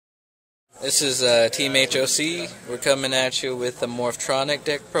This is Team HOC. We're coming at you with the Morphtronic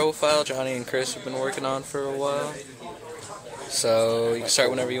deck profile Johnny and Chris have been working on for a while. So you can start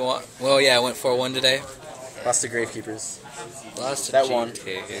whenever you want. Well, yeah, I went 4-1 today. Lost to Gravekeepers. Lost to that one.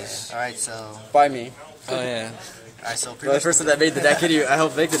 Alright, so... By me. Oh, yeah. Alright, so well, the person that made the deck anyway, I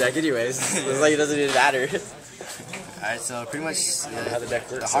helped make the deck anyways. It's like it doesn't even matter. Alright, so pretty much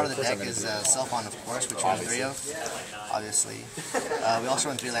the heart of the deck is Self-On, of course, which we run 3 of, obviously. We also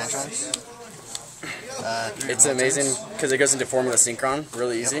run 3 Lantrons. 3 it's amazing because it goes into Formula Synchron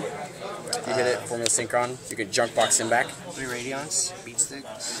really easy. If you hit it, Formula Synchron, you can junk box him back. 3 Radions, Beat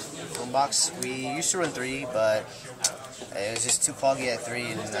Sticks, Boombox. We used to run 3, but it was just too foggy at 3,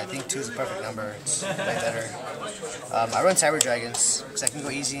 and I think 2 is the perfect number. It's way better. I run Cyber Dragons because I can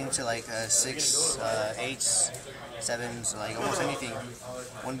go easy into like 6, 8s, 7s, like almost anything.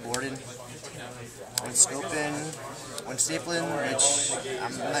 1 Borden, 1 Scopin, 1 Stapling, which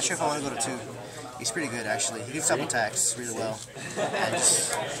I'm not sure if I want to go to 2. He's pretty good actually. He can stop attacks really well. And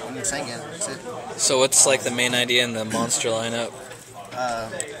just I'm Sengen. That's it. So what's like the main idea in the monster lineup?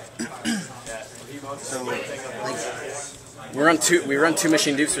 So like we run two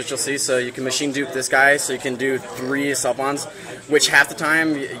machine dupes, which you'll see. So you can machine dupe this guy, so you can do 3 Self-Ons, which half the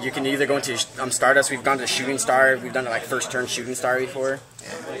time you can either go into Stardust. We've gone to Shooting Star. We've done it like first turn Shooting Star before.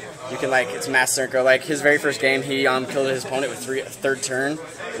 You can like it's Mass Synchro. Like his very first game, he killed his opponent with third turn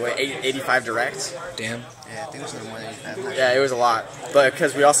with 85 direct. Damn. Yeah, I think it was a little more than 85. Yeah, it was a lot. But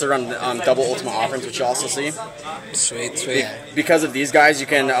because we also run double ultimate offerings, which you also see. Sweet, sweet. Because of these guys, you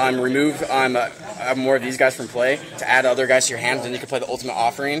can remove more of these guys from play to add other guys to your hand. Then you can play the ultimate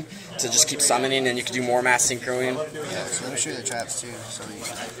offering to just keep summoning, and you can do more mass synchroing. Yeah, so let me show you the traps too, so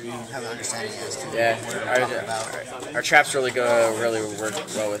you have an understanding as to yeah, what we're talking about. Our traps really work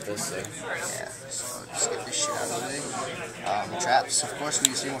well with this. So. Yeah, so just get this shit out of the way. Traps, of course, we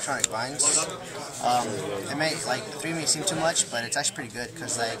use 3 Morphtronic Vines. It may, like, 3 may seem too much, but it's actually pretty good,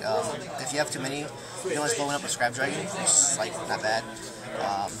 because, like, if you have too many, you can always blow up a Scrap Dragon, which is, like, not bad.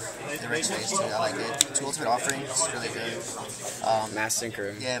 The Red Space, too, I like it. 2 Ultimate Offerings, it's really good. Mass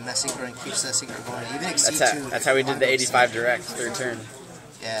Synchro. Yeah, Mass Synchro and keeps the Synchro going. Even Exceed, too. That's how we did the 85 direct, third turn.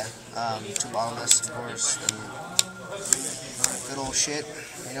 Yeah, 2 Bottomless, of course, and good old shit,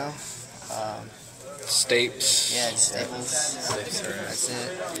 you know? Stapes. Yeah, just staples. That's it.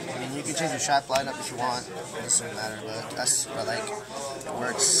 I mean, you can change your shot lineup if you want. It doesn't matter, but that's what I like. It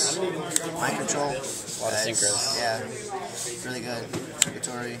works. Mind control. A lot of synchros. Yeah, really good.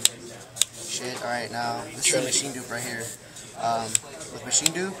 Circuitory. Shit. Alright, now, this is a machine dupe right here. With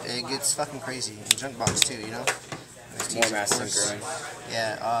machine dupe, it gets fucking crazy. And junk box too, you know? More mass synchroing.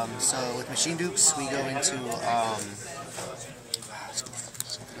 Yeah, so with machine dupes, we go into,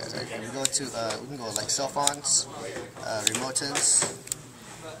 we can go like Self-Ons, Remotons,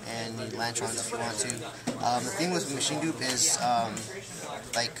 and Lantrons if you want to. The thing with machine dupe is,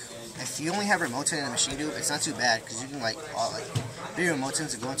 like, if you only have Remoton and a machine dupe, it's not too bad, because you can like 3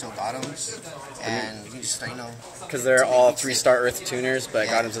 Remotons that go into Gothams, and you can just start, you know. Because they're all 3-star Earth tuners, but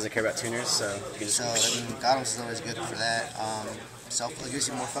yeah. Gothams doesn't care about tuners, so you can just. So I mean, Gothams is always good for that. It gives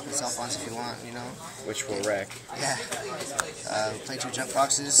you more fucking Self-Ons if you want, you know. Which will wreck. Yeah. Play 2 jump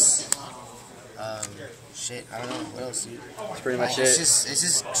boxes. Shit, I don't know what else. That's pretty much it. It's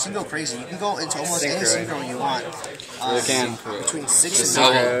just you can go crazy. You can go into almost any synchro you want. Really can. Between 6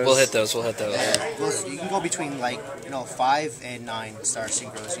 and 9. We'll hit those. Yeah. You can go between like 5 and 9 star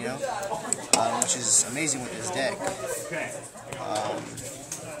synchros, you know, which is amazing with this deck.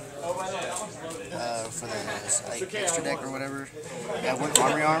 For the like extra deck or whatever. We have 1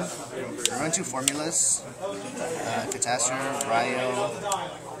 Armory Arm. We run 2 formulas. Catastrophe, Ryo.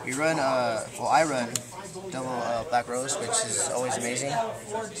 We run I run double Black Rose, which is always amazing.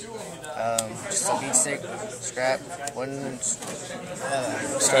 Just a beat stick, scrap, 1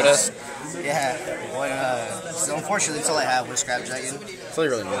 Stardust. Yeah, 1 so unfortunately that's all I have with Scrap Dragon. It's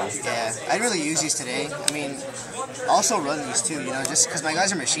really nice. Yeah, I didn't really use these today. I mean, I also run these too, you know, just because my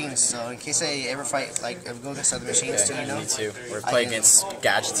guys are machines, so in case I ever fight, like, I go against other machines too, you know. Me too. Or play against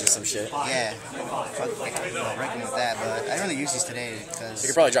gadgets or some shit. Yeah, reckon with that, but I didn't really use these today because... You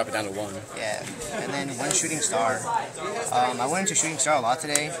could probably drop it down to 1. Yeah, and then 1 Shooting Star. I went into Shooting Star a lot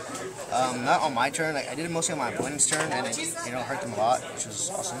today. Not on my turn, like, I did it mostly on my opponent's turn, and it, you know, hurt them a lot, which was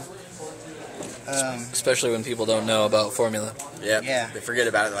awesome. Especially when people don't know about formula. Yep. Yeah. They forget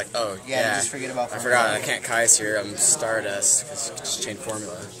about it, like, oh, yeah. Just forget about formula. I forgot, I can't Kai's here, I'm Stardust, because you just change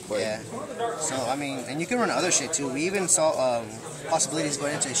formula. Yeah. So, I mean, and you can run other shit too. We even saw possibilities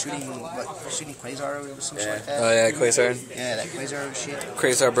going into shooting Quasar or some shit like that. Oh, yeah, Quasar. Yeah, that Quasar shit.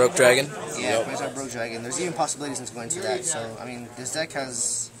 Quasar Broke Dragon. Yeah, Quasar Broke Dragon. There's even possibilities into going into that. So, I mean, this deck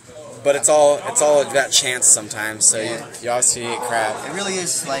has But it's all that chance sometimes. So Yeah. you obviously eat crap. It really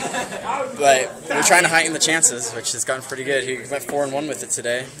is like, But we're trying to heighten the chances, which has gotten pretty good. He went 4-1 with it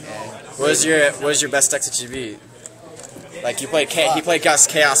today. yeah. What was your best deck that you beat? Like he played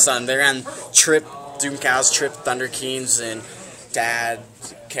Chaos Sun. They ran Trip, Doom Cows, Trip, Thunder Keens, and Dad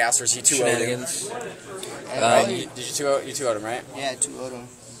Chaos. Or is he 2-0'd him? Shenanigans. And Did you 2-0'd him, right? yeah, 2-0 him.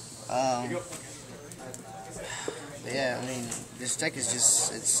 But yeah, I mean, this deck is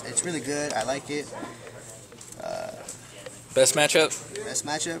just, it's really good. I like it. Best matchup? Best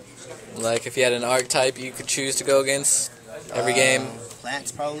matchup? Like if you had an archetype you could choose to go against every game?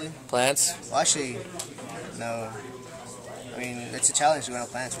 Plants, probably. Plants? Well, actually, no. I mean, it's a challenge to win on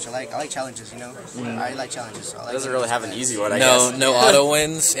plants, which I like. I like challenges, you know? I like challenges. I like It doesn't really have an easy one, I No, guess. no auto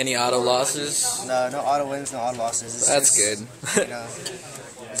wins. Any auto losses? No auto wins, no auto losses. It's That's just, good. You know,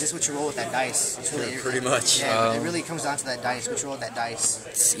 it's just what you roll with that dice. It's really, Pretty much. Yeah, it really comes down to that dice. What you roll with that dice.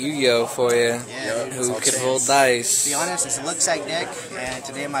 It's Yu-Gi-Oh for you. Yeah. Who all could chance. roll To dice? be honest, it's a luck sack deck, and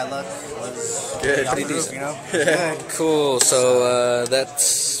today my luck was Good. pretty decent, you know? Good. Cool. So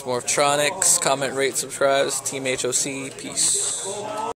that's Morphtronics. Comment, rate, subscribe. Team HOC. Peace.